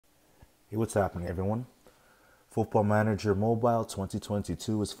Hey, what's happening, everyone? Football Manager Mobile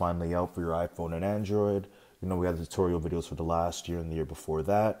 2022 is finally out for your iPhone and Android. You know, we had the tutorial videos for the last year and the year before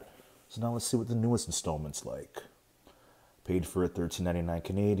that. So now let's see what the newest installment's like. Paid for it $13.99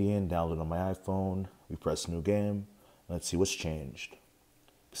 Canadian, download on my iPhone. We press new game. Let's see what's changed.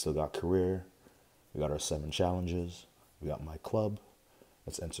 We still got career. We got our 7 challenges. We got my club.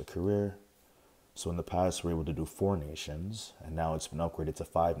 Let's enter career. So in the past, we were able to do 4 nations, and now it's been upgraded to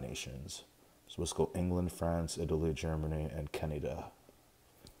 5 nations. So let's go England, France, Italy, Germany, and Canada.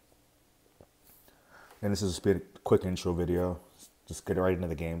 And this is a quick intro video. Just get right into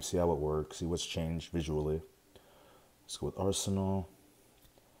the game, see how it works, see what's changed visually. Let's go with Arsenal.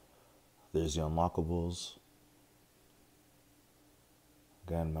 There's the unlockables.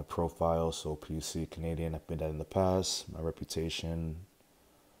 Again, my profile, so PC, Canadian, I've been that in the past. My reputation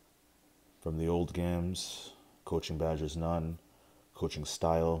from the old games. Coaching badges, none. Coaching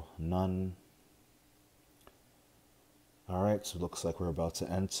style, none. Alright, so it looks like we're about to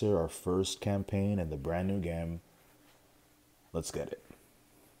enter our first campaign in the brand new game. Let's get it.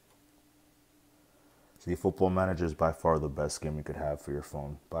 See, Football Manager is by far the best game you could have for your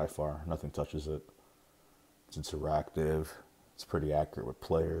phone. By far. Nothing touches it. It's interactive. It's pretty accurate with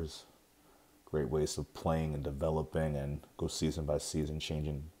players. Great ways of playing and developing and go season by season,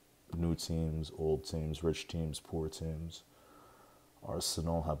 changing new teams, old teams, rich teams, poor teams.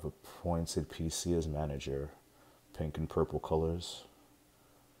 Arsenal have appointed PC as manager. Pink and purple colors.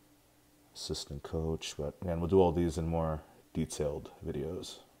 Assistant coach. But again, we'll do all these in more detailed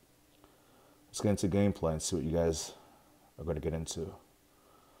videos. Let's get into gameplay and see what you guys are going to get into.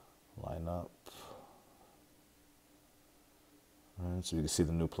 Line up. Alright, so you can see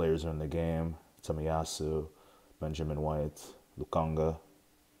the new players are in the game. Tamiyasu, Benjamin White, Lukanga.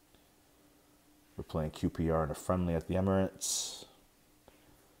 We're playing QPR in a friendly at the Emirates.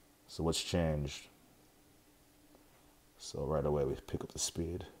 So what's changed? So right away we pick up the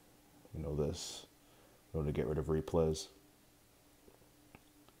speed. You know this. We want to get rid of replays.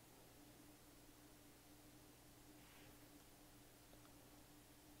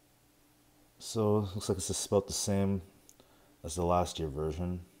 So it looks like it's just about the same as the last year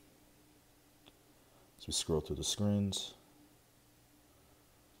version. As we scroll through the screens.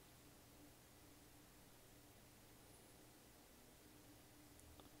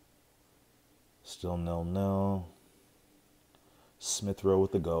 Still 0-0. Smith Rowe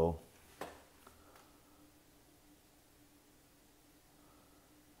with the goal.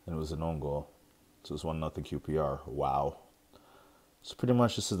 And it was an own goal. So it's 1-0 QPR. Wow. So pretty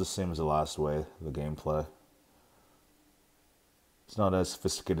much this is the same as the last way, the gameplay. It's not as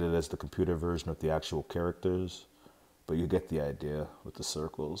sophisticated as the computer version with the actual characters, but you get the idea with the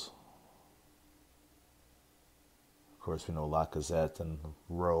circles. Of course, we know Lacazette and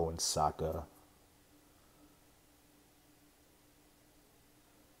Rowe and Saka.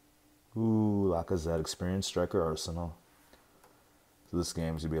 Ooh, Lacazette, experienced striker, Arsenal. So this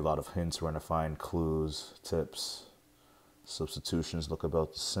game's gonna be a lot of hints. We're gonna find clues, tips. Substitutions look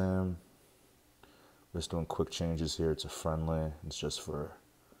about the same. We're just doing quick changes here. It's a friendly. It's just for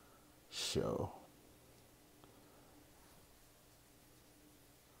show.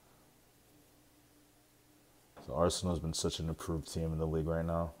 So Arsenal's been such an improved team in the league right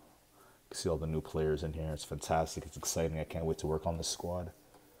now. You can see all the new players in here. It's fantastic. It's exciting. I can't wait to work on this squad.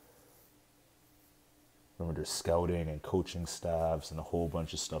 Remember, there's scouting and coaching staffs and a whole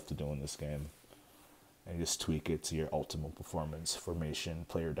bunch of stuff to do in this game. And you just tweak it to your ultimate performance, formation,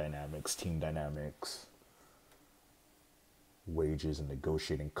 player dynamics, team dynamics, wages and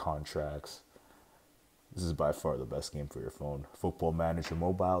negotiating contracts. This is by far the best game for your phone. Football Manager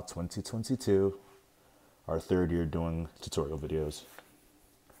Mobile 2022. Our 3rd year doing tutorial videos.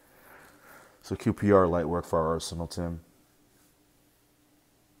 So QPR light work for our Arsenal team.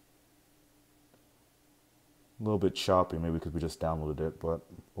 A little bit choppy, maybe because we just downloaded it, but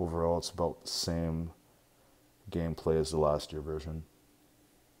overall it's about the same gameplay as the last year version.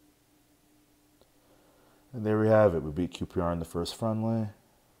 And there we have it. We beat QPR in the first friendly.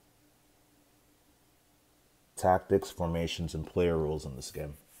 Tactics, formations, and player rules in this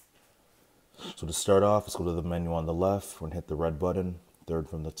game. So to start off, let's go to the menu on the left. We're going to hit the red button, 3rd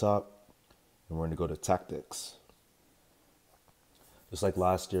from the top, and we're going to go to Tactics. Just like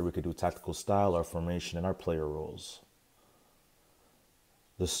last year, we could do tactical style, our formation, and our player roles.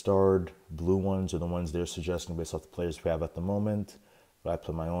 The starred blue ones are the ones they're suggesting based off the players we have at the moment. But I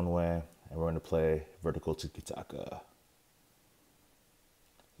play my own way, and we're going to play vertical tiki-taka.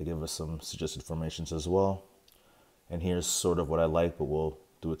 They give us some suggested formations as well. And here's sort of what I like, but we'll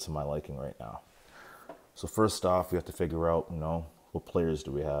do it to my liking right now. So first off, we have to figure out, what players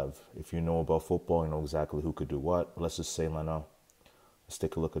do we have? If you know about football, you know exactly who could do what. Let's just say Leno. Let's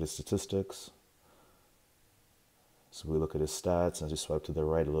take a look at his statistics. So we look at his stats, and as we swipe to the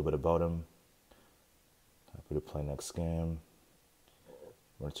right, a little bit about him. Happy to play next game.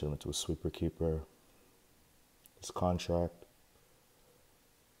 We're going to turn him into a sweeper keeper. His contract.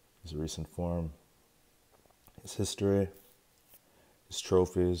 His recent form. His history. His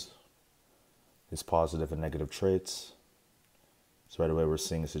trophies. His positive and negative traits. So right away we're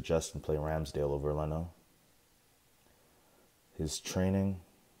seeing a suggestion play Ramsdale over Leno. His training.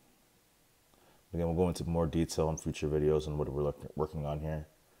 Again, we'll go into more detail in future videos on what we're working on here.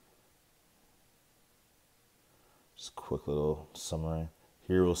 Just a quick little summary.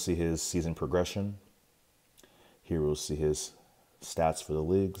 Here we'll see his season progression. Here we'll see his stats for the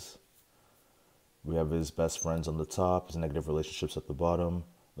leagues. We have his best friends on the top, his negative relationships at the bottom.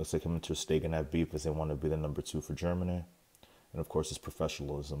 Looks like him and Ter Stegen have beef as they want to be the number 2 for Germany. And of course his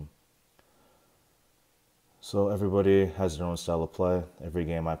professionalism. So everybody has their own style of play. Every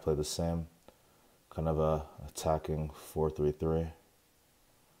game I play the same. Kind of a attacking 4-3-3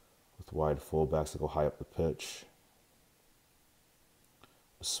 with wide fullbacks that go high up the pitch.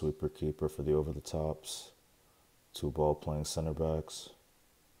 A sweeper keeper for the over the tops. 2 ball playing center backs.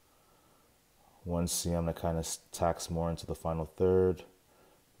 1 CM that kind of tacks more into the final third.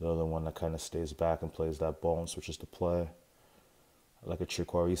 The other one that kind of stays back and plays that ball and switches to play. I like a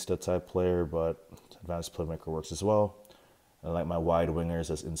Chiquarista type player, but advanced playmaker works as well. I like my wide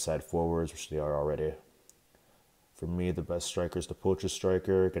wingers as inside forwards, which they are already. For me, the best striker is the poacher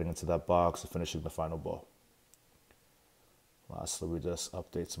striker, getting into that box and finishing the final ball. Lastly, we just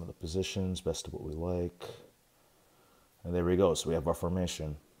update some of the positions, best of what we like. And there we go. So we have our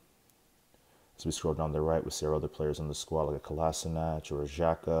formation. As we scroll down the right, we see our other players in the squad, like a Kolasinac or a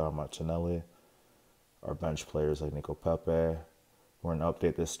Xhaka or Martinelli. Our bench players like Nico Pepe. We're going to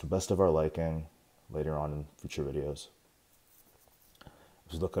update this to best of our liking later on in future videos.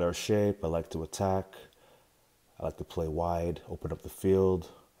 As we look at our shape, I like to attack. I like to play wide, open up the field.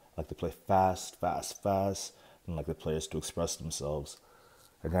 I like to play fast. And I like the players to express themselves.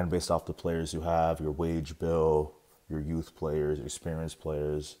 Again, based off the players you have, your wage bill, your youth players, your experienced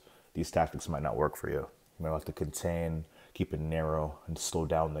players, these tactics might not work for you. You might have to contain, keep it narrow, and slow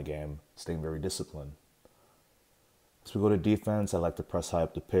down the game, staying very disciplined. As we go to defense, I like to press high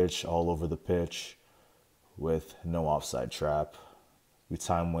up the pitch, all over the pitch, with no offside trap. We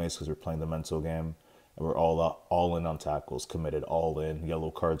time waste because we're playing the mental game, and we're all in on tackles, committed, all in. Yellow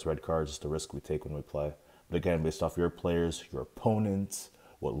cards, red cards, just the risk we take when we play. But again, based off your players, your opponents,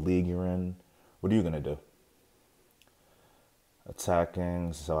 what league you're in, what are you going to do? Attacking,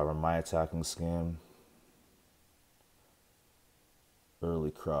 this is how I run my attacking scheme.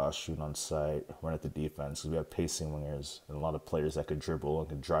 Early cross, shoot on sight, run at the defense, because we have pacing wingers and a lot of players that could dribble and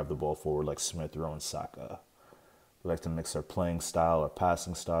could drive the ball forward like Smith, Rowe, and Saka. We like to mix our playing style, our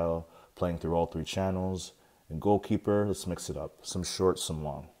passing style, playing through all 3 channels. And goalkeeper, let's mix it up. Some short, some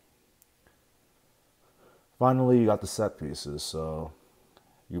long. Finally, you got the set pieces. So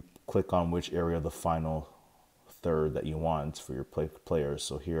you click on which area of the final third that you want for your players.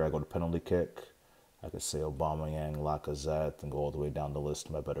 So here I go to penalty kick. I could say Aubameyang, Lacazette, and go all the way down the list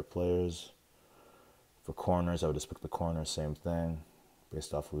of my better players. For corners, I would just pick the corner, same thing.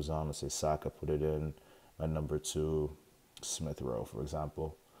 Based off who's on, let's say Saka, put it in. My number 2, Smith Rowe, for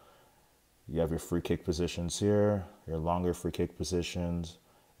example. You have your free kick positions here, your longer free kick positions,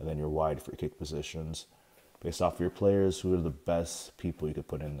 and then your wide free kick positions. Based off your players, who are the best people you could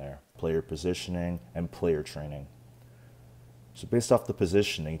put in there? Player positioning and player training. So based off the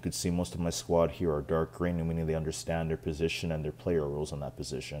positioning, you could see most of my squad here are dark green, meaning they understand their position and their player roles in that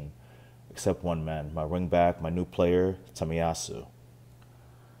position. Except one man, my wing back, my new player, Tomiyasu.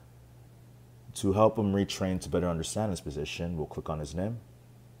 To help him retrain to better understand his position, we'll click on his name.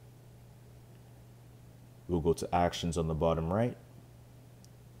 We'll go to actions on the bottom right.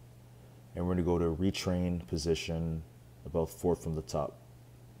 And we're going to go to retrain position about 4th from the top.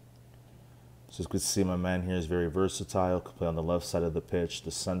 So as you can see, my man here is very versatile. Could play on the left side of the pitch,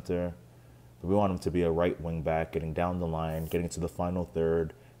 the center. But we want him to be a right wing back, getting down the line, getting to the final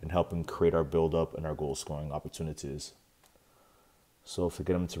third, and helping create our build-up and our goal-scoring opportunities. So if we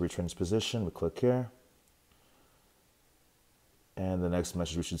get him to retrain his position, we click here. And the next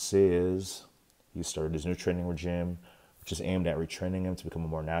message we should see is he started his new training regime, which is aimed at retraining him to become a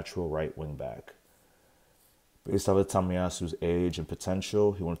more natural right wing back. Based off of Tomiyasu's age and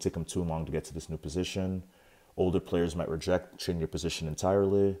potential, he won't take him too long to get to this new position. Older players might reject, change your position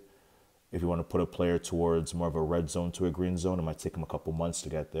entirely. If you want to put a player towards more of a red zone to a green zone, it might take him a couple months to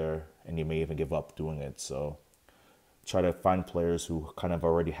get there, and you may even give up doing it. So try to find players who kind of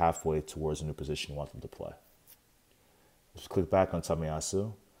already halfway towards a new position you want them to play. Just click back on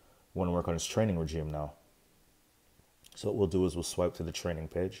Tamiyasu. We want to work on his training regime now. So what we'll do is we'll swipe to the training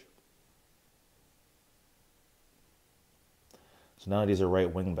page. So now that he's a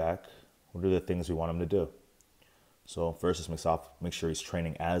right wing back, what are the things we want him to do? So first, let's make sure he's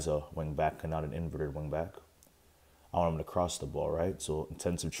training as a wing back and not an inverted wing back. I want him to cross the ball, right? So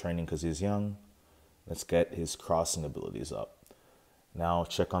intensive training because he's young. Let's get his crossing abilities up. Now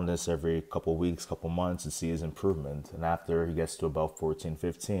check on this every couple weeks, couple months and see his improvement. And after he gets to about 14,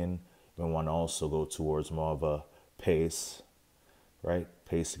 15, we want to also go towards more of a pace, right?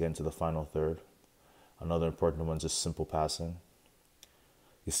 Pace to get into the final third. Another important one is just simple passing.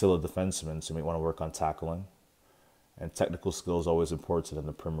 He's still a defenseman, so you may want to work on tackling. And technical skill is always important in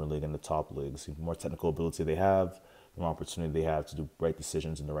the Premier League and the top leagues. The more technical ability they have, the more opportunity they have to do right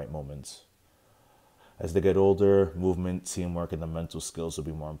decisions in the right moments. As they get older, movement, teamwork, and the mental skills will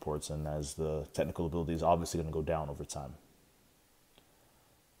be more important, as the technical ability is obviously going to go down over time.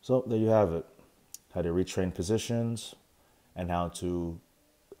 So there you have it. How to retrain positions and how to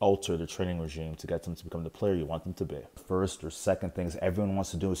alter the training regime to get them to become the player you want them to be. First or second things everyone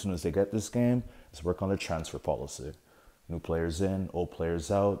wants to do as soon as they get this game is work on their transfer policy. New players in, old players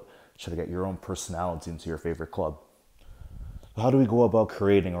out. Try to get your own personality into your favorite club. How do we go about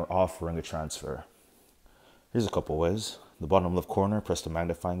creating or offering a transfer? Here's a couple ways. The bottom left corner, press the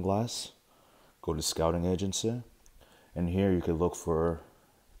magnifying glass. Go to scouting agency. And here you could look for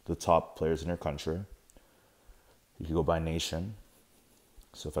the top players in your country. You can go by nation.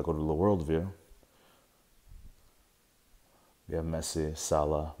 So if I go to the world view, we have Messi,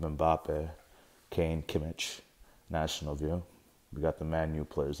 Salah, Mbappe, Kane, Kimmich. National view, we got the Man U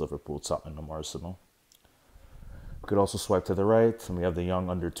players, Liverpool, Tottenham, Arsenal. We could also swipe to the right, and we have the young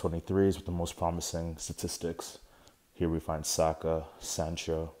under 23s with the most promising statistics. Here we find Saka,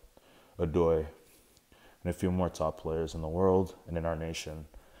 Sancho, Odoi, and a few more top players in the world and in our nation.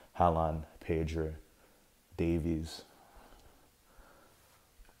 Haaland, Pedro, Davies.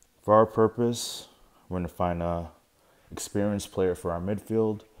 For our purpose, we're going to find an experienced player for our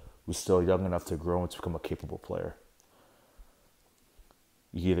midfield who's still young enough to grow and to become a capable player.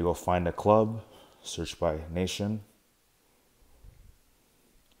 You can either go find a club, search by nation.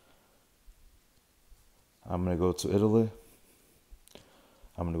 I'm going to go to Italy.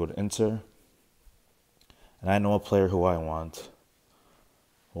 I'm going to go to Inter. And I know a player who I want.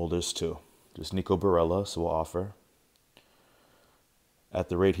 Well, there's two. There's Nico Barella, so we'll offer. At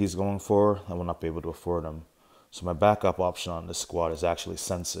the rate he's going for, I will not be able to afford him. So my backup option on this squad is actually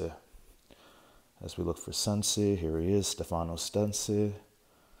Sensi. As we look for Sensi, here he is, Stefano Sensi.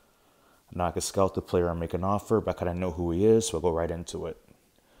 Now I can scout the player and make an offer, but I kind of know who he is, so I'll go right into it.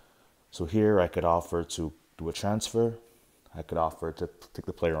 So here I could offer to do a transfer. I could offer to take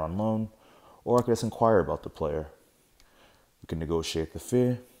the player on loan, or I could just inquire about the player. We can negotiate the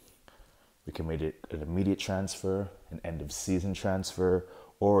fee. We can make it an immediate transfer, an end of season transfer,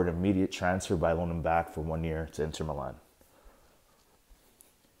 or an immediate transfer by loaning back for 1 year to Inter Milan.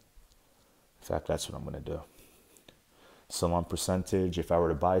 In fact, that's what I'm going to do. Sell on percentage. If I were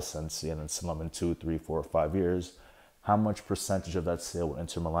to buy Sensi and then sell them in 2, 3, 4, or 5 years, how much percentage of that sale will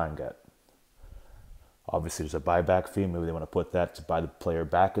Inter Milan get? Obviously, there's a buyback fee. Maybe they want to put that to buy the player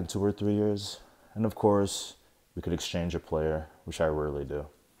back in 2 or 3 years. And of course, we could exchange a player, which I rarely do.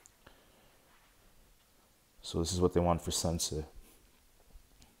 So this is what they want for Sensi.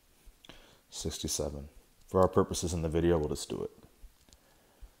 67. For our purposes in the video, we'll just do it.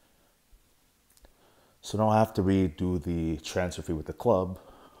 So now after we do the transfer fee with the club,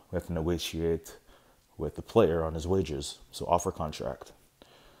 we have to negotiate with the player on his wages. So offer contract.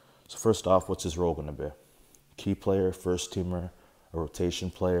 So first off, what's his role going to be? Key player, first teamer, a rotation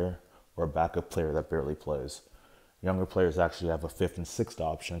player, or a backup player that barely plays. Younger players actually have a 5th and 6th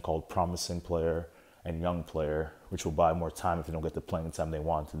option called promising player and young player, which will buy more time if they don't get the playing time they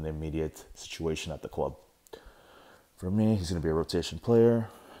want in the immediate situation at the club. For me, he's going to be a rotation player.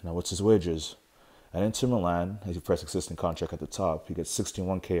 Now what's his wages? At Inter Milan, as you press existing contract at the top, he gets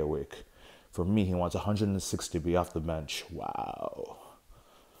 61K a week. For me, he wants 160 to be off the bench. Wow.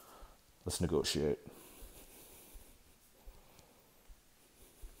 Let's negotiate.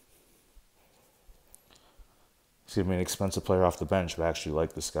 He's going to be an expensive player off the bench, but I actually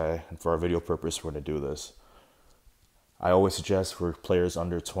like this guy. And for our video purpose, we're going to do this. I always suggest for players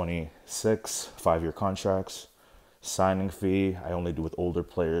under 26, 5-year contracts. Signing fee, I only do with older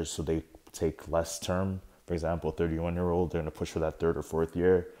players so they take less term. For example, a 31-year-old, they're going to push for that 3rd or 4th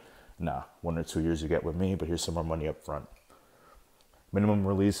year. Nah, 1 or 2 years you get with me, but here's some more money up front. Minimum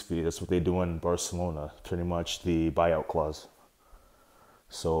release fee, that's what they do in Barcelona, pretty much the buyout clause.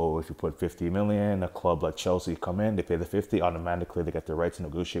 So if you put 50 million, a club like Chelsea come in, they pay the 50, automatically they get the right to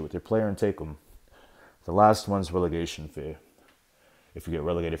negotiate with their player and take them. The last one's relegation fee. If you get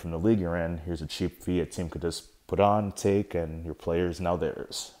relegated from the league you're in, here's a cheap fee a team could just put on, take, and your player is now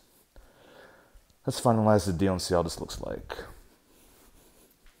theirs. Let's finalize the deal and see how this looks like.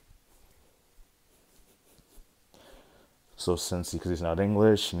 So since because he's not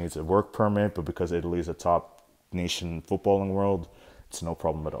English, he needs a work permit, but because Italy is a top nation in footballing world, it's no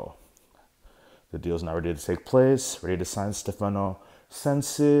problem at all. The deal's now ready to take place, ready to sign Stefano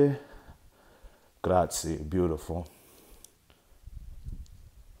Sensi. Grazie, beautiful.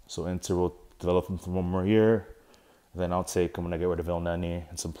 So Inter will develop him for one more year. Then I'll take him when I get rid of Vilneny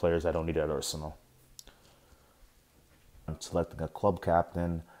and some players I don't need at Arsenal. I'm selecting a club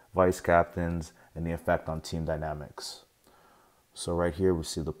captain, vice captains, and the effect on team dynamics. So right here we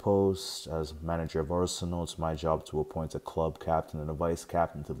see the post. As manager of Arsenal, it's my job to appoint a club captain and a vice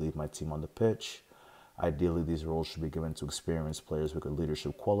captain to lead my team on the pitch. Ideally, these roles should be given to experienced players with good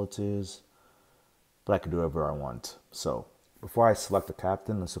leadership qualities, but I can do whatever I want. So before I select the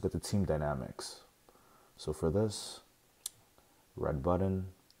captain, let's look at the team dynamics. So for this, red button,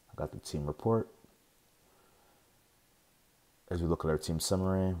 I got the team report. As we look at our team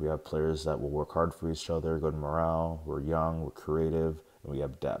summary, we have players that will work hard for each other, good morale, we're young, we're creative, and we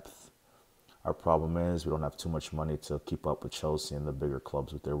have depth. Our problem is we don't have too much money to keep up with Chelsea and the bigger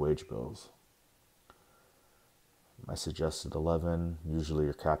clubs with their wage bills. My suggested 11, usually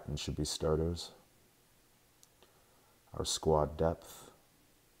your captain should be starters. Our squad depth.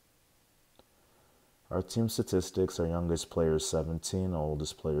 Our team statistics, our youngest player is 17, our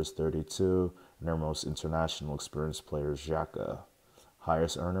oldest player is 32, and our most international experienced player is Xhaka.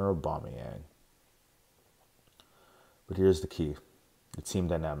 Highest earner, Aubameyang. But here's the key, the team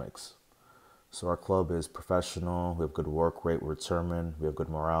dynamics. So our club is professional, we have good work rate, we're determined, we have good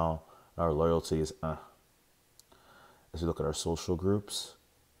morale, our loyalty is As we look at our social groups,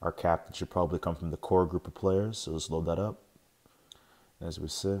 our captain should probably come from the core group of players, so let's load that up. And as we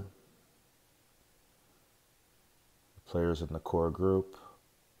see, players in the core group,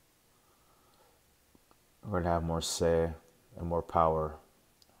 we're going to have more say and more power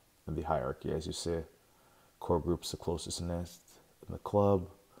in the hierarchy. As you see, core group's the closest in the club.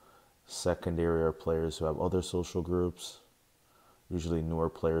 Secondary are players who have other social groups. Usually newer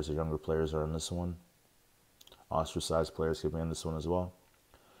players or younger players are in this one. Ostracized players could be in this one as well.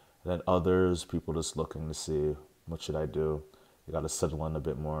 And then others, people just looking to see, what should I do? You got to settle in a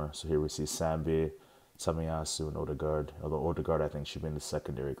bit more. So here we see Sambi, Tamiyasu, and Odegaard. Although Odegaard, I think, should be in the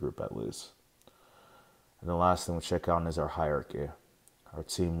secondary group at least. And the last thing we'll check out is our hierarchy. Our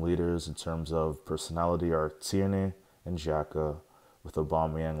team leaders in terms of personality are Tierney and Xhaka, with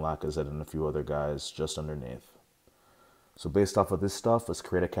Aubameyang, Lacazette, and a few other guys just underneath. So based off of this stuff, let's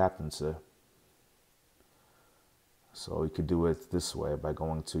create a captaincy. So you could do it this way by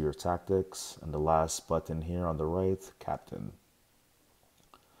going to your tactics and the last button here on the right, captain.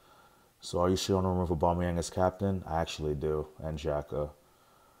 So are you sure you want to remove Aubameyang as captain? I actually do, and Xhaka.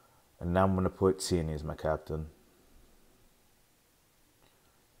 And now I'm going to put Tierney as my captain.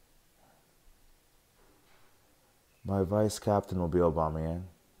 My vice captain will be Aubameyang.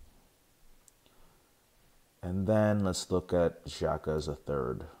 And then let's look at Xhaka as a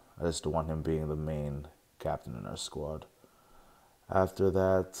third. I just want him being the main captain in our squad. After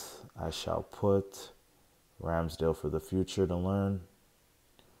that, I shall put Ramsdale for the future to learn,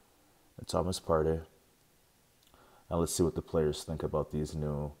 and Thomas Partey. Now let's see what the players think about these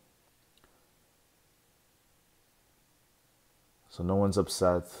new. So no one's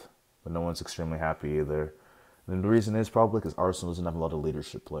upset, but no one's extremely happy either. And the reason is probably because Arsenal doesn't have a lot of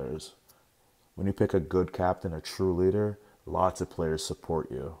leadership players. When you pick a good captain, a true leader, lots of players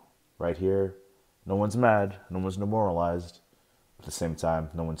support you. Right here, no one's mad, no one's demoralized. At the same time,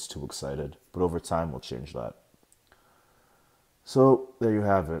 no one's too excited. But over time, we'll change that. So, there you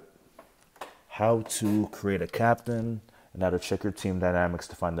have it. How to create a captain and how to check your team dynamics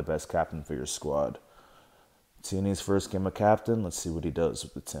to find the best captain for your squad. Tierney's first game of captain, let's see what he does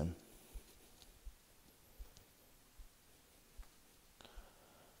with the team.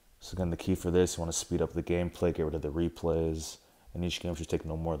 So again, the key for this, you want to speed up the gameplay, get rid of the replays, and each game should take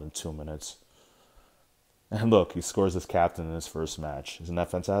no more than 2 minutes. And look, he scores as captain in his first match. Isn't that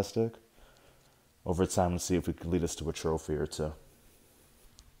fantastic? Over time, let's see if we can lead us to a trophy or two.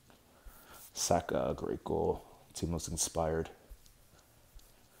 Saka, great goal. Team looks inspired.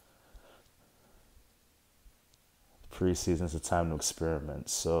 Preseason is a time to experiment,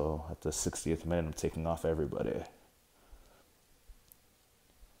 so at the 60th minute, I'm taking off everybody.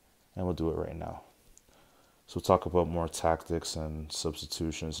 and we'll do it right now. So we'll talk about more tactics and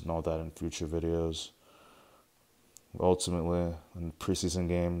substitutions and all that in future videos. Ultimately, in preseason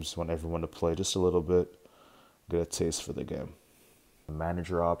games, want everyone to play just a little bit, get a taste for the game. The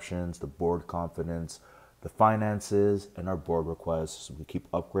manager options, the board confidence, the finances, and our board requests. So we keep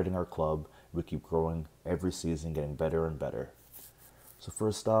upgrading our club. We keep growing every season, getting better and better. So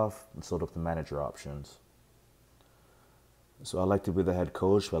first off, let's load up the manager options. So I like to be the head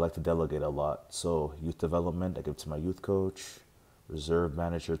coach, but I like to delegate a lot. So youth development, I give to my youth coach. Reserve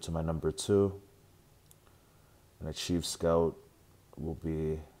manager to my number 2. And a chief scout will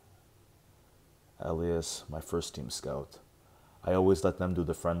be Elias, my first team scout. I always let them do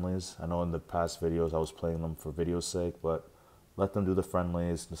the friendlies. I know in the past videos I was playing them for video's sake, but let them do the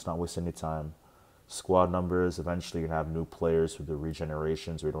friendlies. Let's not waste any time. Squad numbers, eventually you're going to have new players through the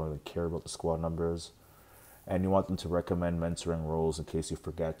regenerations where you don't really care about the squad numbers. And you want them to recommend mentoring roles in case you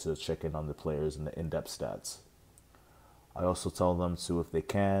forget to check in on the players and the in-depth stats. I also tell them to, if they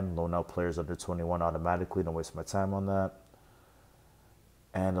can, loan out players under 21 automatically. Don't waste my time on that.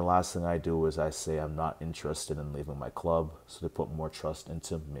 And the last thing I do is I say I'm not interested in leaving my club, so they put more trust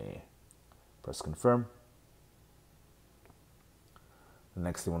into me. Press confirm. The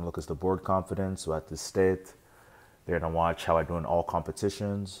next thing we want to look is the board confidence. So at this state, they're going to watch how I do in all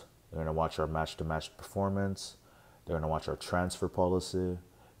competitions. They're going to watch our match-to-match performance. They're going to watch our transfer policy.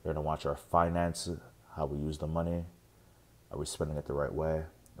 They're going to watch our finances, how we use the money. Are we spending it the right way?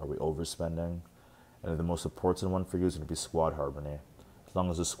 Are we overspending? And the most important one for you is going to be squad harmony. As long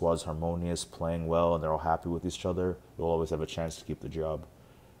as the squad's harmonious, playing well, and they're all happy with each other, you'll always have a chance to keep the job.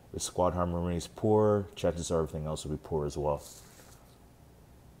 If squad harmony is poor, chances are everything else will be poor as well.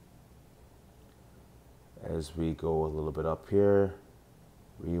 As we go a little bit up here,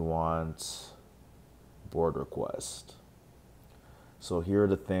 we want board request. So here are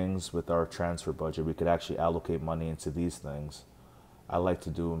the things with our transfer budget. We could actually allocate money into these things. I like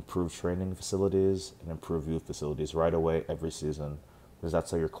to do improved training facilities and improved youth facilities right away every season, because that's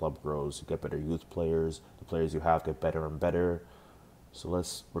how your club grows. You get better youth players. The players you have get better and better. So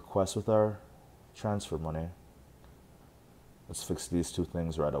let's request with our transfer money. Let's fix these 2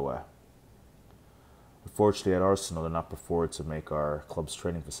 things right away. Unfortunately, at Arsenal, they're not preferred to make our club's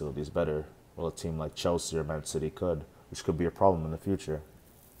training facilities better. Well, a team like Chelsea or Man City could, which could be a problem in the future.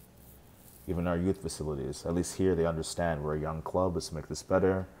 Even our youth facilities, at least here they understand we're a young club, let's make this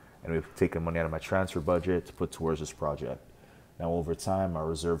better, and we've taken money out of my transfer budget to put towards this project. Now over time, our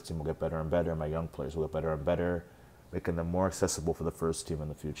reserve team will get better and better, and my young players will get better and better, making them more accessible for the first team in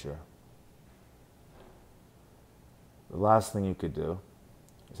the future. The last thing you could do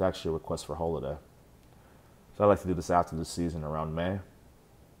is actually a request for holiday. So I like to do this after the season around May.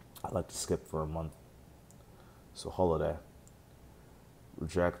 I like to skip for a month. So holiday.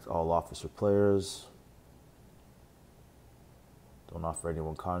 Reject all offers for players. Don't offer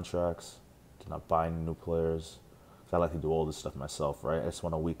anyone contracts. Do not buy any new players. So I like to do all this stuff myself, right? I just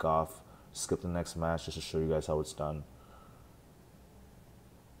want a week off. Skip the next match just to show you guys how it's done.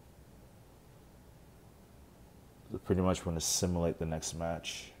 So pretty much we're going to simulate the next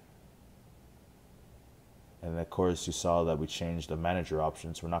match. And of course, you saw that we changed the manager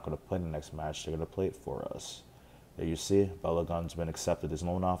options. We're not going to play the next match. They're going to play it for us. There you see, Balogun's been accepted his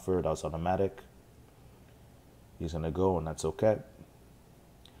loan offer. That was automatic. He's going to go, and that's okay.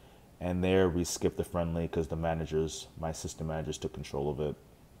 And there we skipped the friendly because the managers, my assistant managers, took control of it.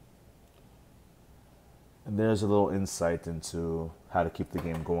 And there's a little insight into how to keep the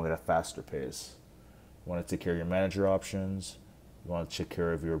game going at a faster pace. You want to take care of your manager options. You want to take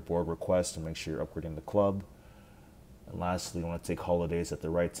care of your board requests and make sure you're upgrading the club. And lastly, you want to take holidays at the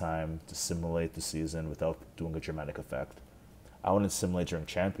right time to simulate the season without doing a dramatic effect. I wouldn't simulate during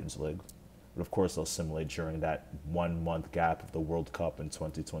Champions League, but of course I'll simulate during that 1 month gap of the World Cup in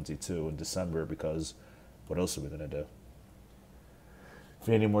 2022 in December, because what else are we going to do? If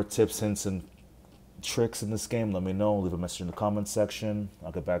you need any more tips, hints, and tricks in this game, let me know. Leave a message in the comments section.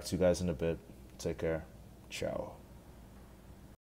 I'll get back to you guys in a bit. Take care. Ciao.